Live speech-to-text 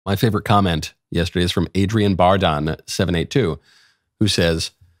My favorite comment yesterday is from Adrian Bardon, 782, who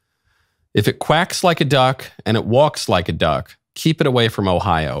says, if it quacks like a duck and it walks like a duck, keep it away from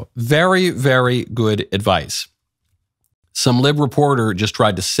Ohio. Very, very good advice. Some lib reporter just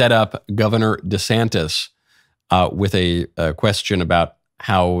tried to set up Governor DeSantis with a question about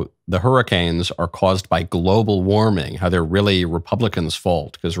how the hurricanes are caused by global warming, how they're really Republicans'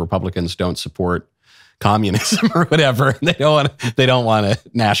 fault because Republicans don't support communism or whatever. They don't want to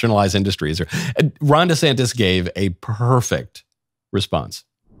nationalize industries. Ron DeSantis gave a perfect response.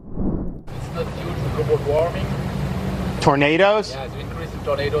 It's not due to global warming. Tornadoes? Yeah, it's increase in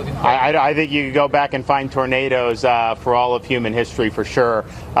tornadoes. I think you could go back and find tornadoes for all of human history for sure.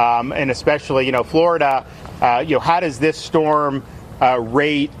 And especially, Florida, how does this storm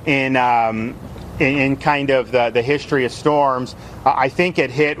rate in kind of the history of storms? I think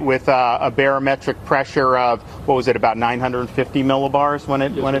it hit with a barometric pressure of, what was it, about 950 millibars when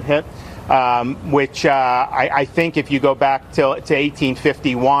it hit? Which I think if you go back to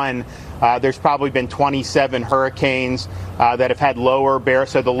 1851, there's probably been 27 hurricanes that have had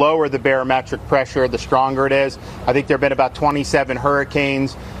so the lower the barometric pressure, the stronger it is. I think there have been about 27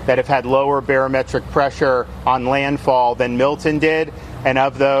 hurricanes that have had lower barometric pressure on landfall than Milton did. And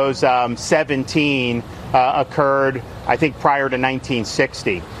of those, 17 occurred, I think, prior to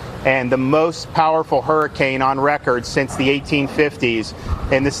 1960. And the most powerful hurricane on record since the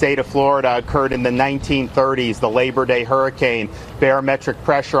 1850s in the state of Florida occurred in the 1930s, the Labor Day hurricane. Barometric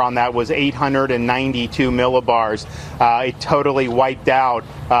pressure on that was 892 millibars. It totally wiped out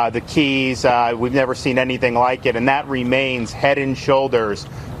the Keys. We've never seen anything like it, and that remains head and shoulders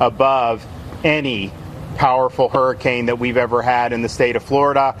above any powerful hurricane that we've ever had in the state of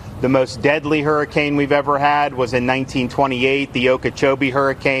Florida. The most deadly hurricane we've ever had was in 1928. The Okeechobee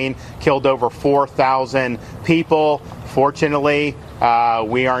hurricane killed over 4,000 people. Fortunately,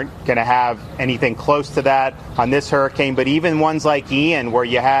 we aren't going to have anything close to that on this hurricane. But even ones like Ian, where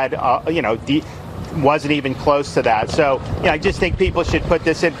you had, wasn't even close to that. So, I just think people should put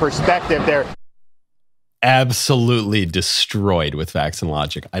this in perspective. They're absolutely destroyed with facts and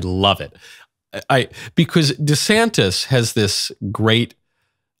logic. I love it. Because DeSantis has this great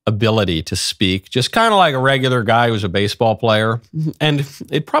ability to speak, just kind of like a regular guy who's a baseball player. And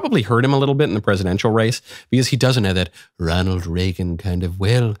it probably hurt him a little bit in the presidential race because he doesn't have that Ronald Reagan kind of,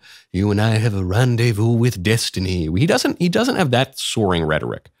 well, you and I have a rendezvous with destiny. He doesn't have that soaring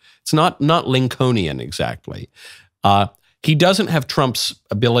rhetoric. It's not Lincolnian exactly. He doesn't have Trump's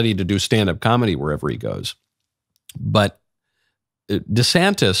ability to do stand-up comedy wherever he goes. But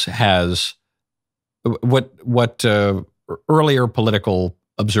DeSantis has what earlier political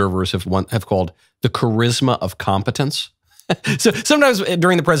observers have called the charisma of competence. So sometimes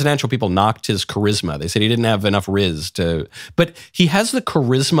during the presidential, people knocked his charisma. They said he didn't have enough but he has the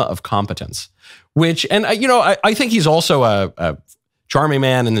charisma of competence, which, and I think he's also a charming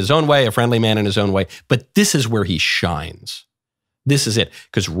man in his own way, a friendly man in his own way, but this is where he shines. This is it,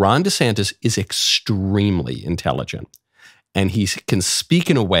 because Ron DeSantis is extremely intelligent, and he can speak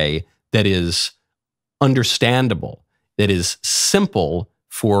in a way that is understandable, that is simple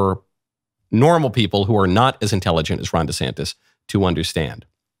for normal people who are not as intelligent as Ron DeSantis to understand.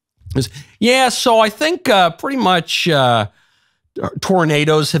 So I think pretty much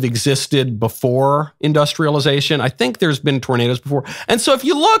tornadoes have existed before industrialization. I think there's been tornadoes before. And so if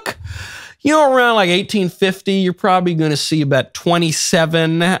you look, around like 1850, you're probably going to see about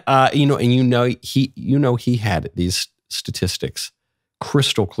 27, he had these statistics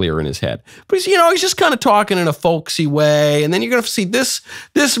crystal clear in his head. But he's just kind of talking in a folksy way. And then you're going to see this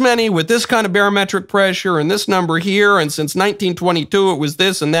many with this kind of barometric pressure and this number here. And since 1922, it was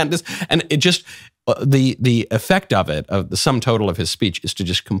this and that, and this. And it just, the effect of it, of the sum total of his speech, is to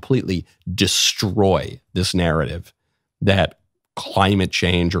just completely destroy this narrative that climate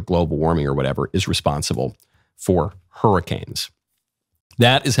change or global warming or whatever is responsible for hurricanes.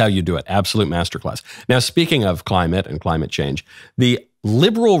 That is how you do it. Absolute masterclass. Now, speaking of climate and climate change, the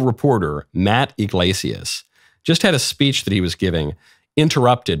liberal reporter Matt Iglesias just had a speech that he was giving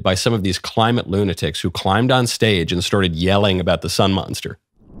interrupted by some of these climate lunatics who climbed on stage and started yelling about the sun monster.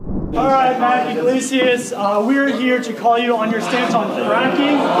 All right, Matt Iglesias, we're here to call you on your stance on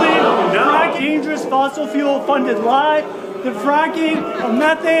fracking. Fracking, dangerous fossil fuel funded lie. The fracking of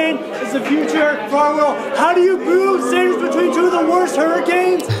methane is the future for our world. How do you prove savings between two of the worst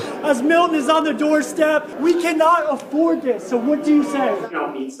hurricanes? As Milton is on the doorstep, we cannot afford this. So what do you say?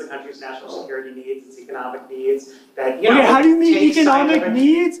 Meets the country's national security needs, its economic needs. How do you meet economic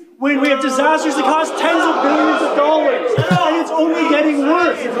needs when we have disasters that cost tens of billions of dollars? And it's only getting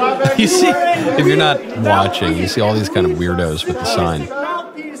worse. You see, if you're not watching, you see all these kind of weirdos with the sign.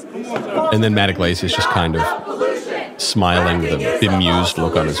 peace. And then Matt Iglesias just kind of smiling with a bemused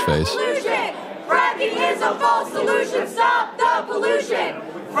look on his face. Fracking is a false solution. Stop the pollution.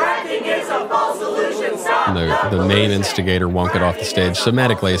 Fracking is a false solution. Stop And the main instigator won't get off the stage. So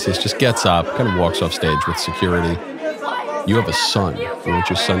Matt Iglesias just gets up, kind of walks off stage with security. You have a son. You want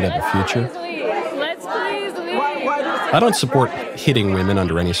your son to have a future? Let's please leave. I don't support hitting women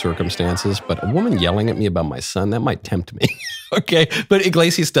under any circumstances, but a woman yelling at me about my son, that might tempt me. Okay, but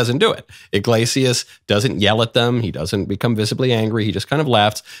Iglesias doesn't do it. Iglesias doesn't yell at them. He doesn't become visibly angry. He just kind of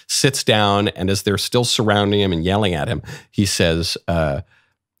laughs, sits down, and as they're still surrounding him and yelling at him, he says,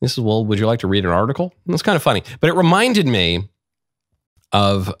 well, would you like to read an article? And it's kind of funny, but it reminded me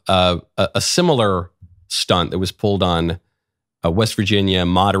of a similar stunt that was pulled on West Virginia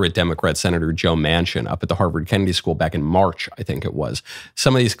moderate Democrat Senator Joe Manchin up at the Harvard Kennedy School back in March, I think it was.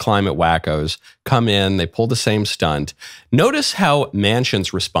 Some of these climate wackos come in, they pull the same stunt. Notice how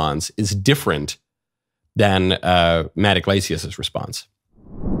Manchin's response is different than Matt Iglesias' response.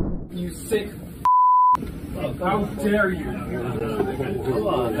 You sick. How dare you?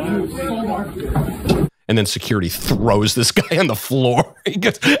 And then security throws this guy on the floor. He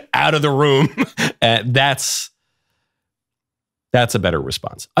gets out of the room. That's a better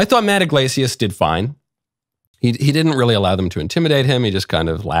response. I thought Matt Iglesias did fine. He didn't really allow them to intimidate him. He just kind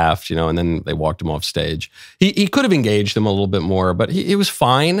of laughed, and then they walked him off stage. He could have engaged them a little bit more, but he was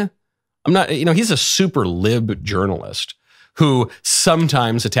fine. I'm not, he's a super lib journalist who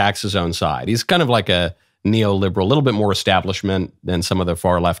sometimes attacks his own side. He's kind of like a neoliberal, a little bit more establishment than some of the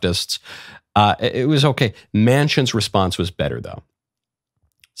far leftists. It was okay. Manchin's response was better, though.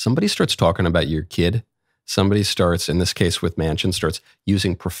 Somebody starts talking about your kid. Somebody starts, in this case with Manchin, starts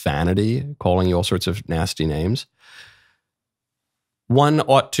using profanity, calling you all sorts of nasty names. One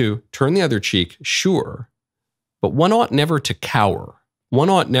ought to turn the other cheek, sure, but one ought never to cower. One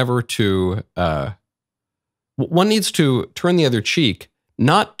ought never to, one needs to turn the other cheek,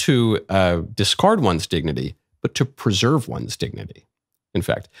 not to discard one's dignity, but to preserve one's dignity. In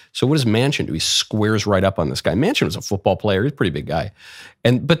fact, so what does Manchin do? He squares right up on this guy. Manchin was a football player. He's a pretty big guy.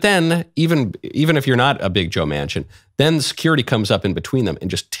 But then, even if you're not a big Joe Manchin, then security comes up in between them and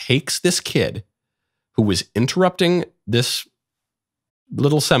just takes this kid who was interrupting this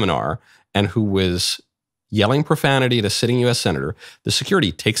little seminar and who was yelling profanity at a sitting U.S. senator. The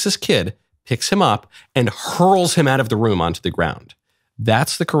security takes this kid, picks him up, and hurls him out of the room onto the ground.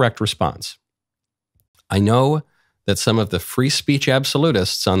 That's the correct response. I know that some of the free speech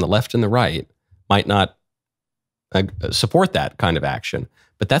absolutists on the left and the right might not support that kind of action,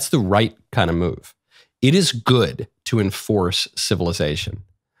 but that's the right kind of move. It is good to enforce civilization.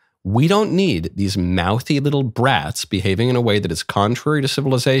 We don't need these mouthy little brats behaving in a way that is contrary to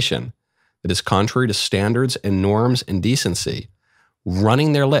civilization, that is contrary to standards and norms and decency,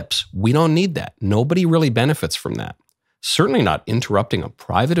 running their lips. We don't need that. Nobody really benefits from that. Certainly not interrupting a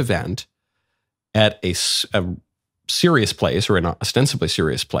private event at a serious place, or an ostensibly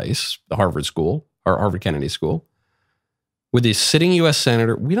serious place, the Harvard School or Harvard Kennedy School, with a sitting U.S.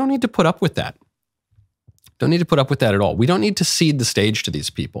 senator. We don't need to put up with that. Don't need to put up with that at all. We don't need to cede the stage to these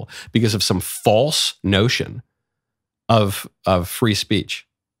people because of some false notion of free speech.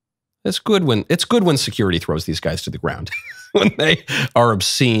 It's good when security throws these guys to the ground, when they are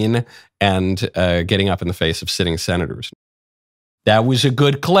obscene and getting up in the face of sitting senators. That was a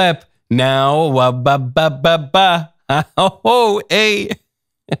good clip. Now, oh, hey,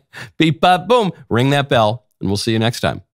 beep, bop, boom. Ring that bell, and we'll see you next time.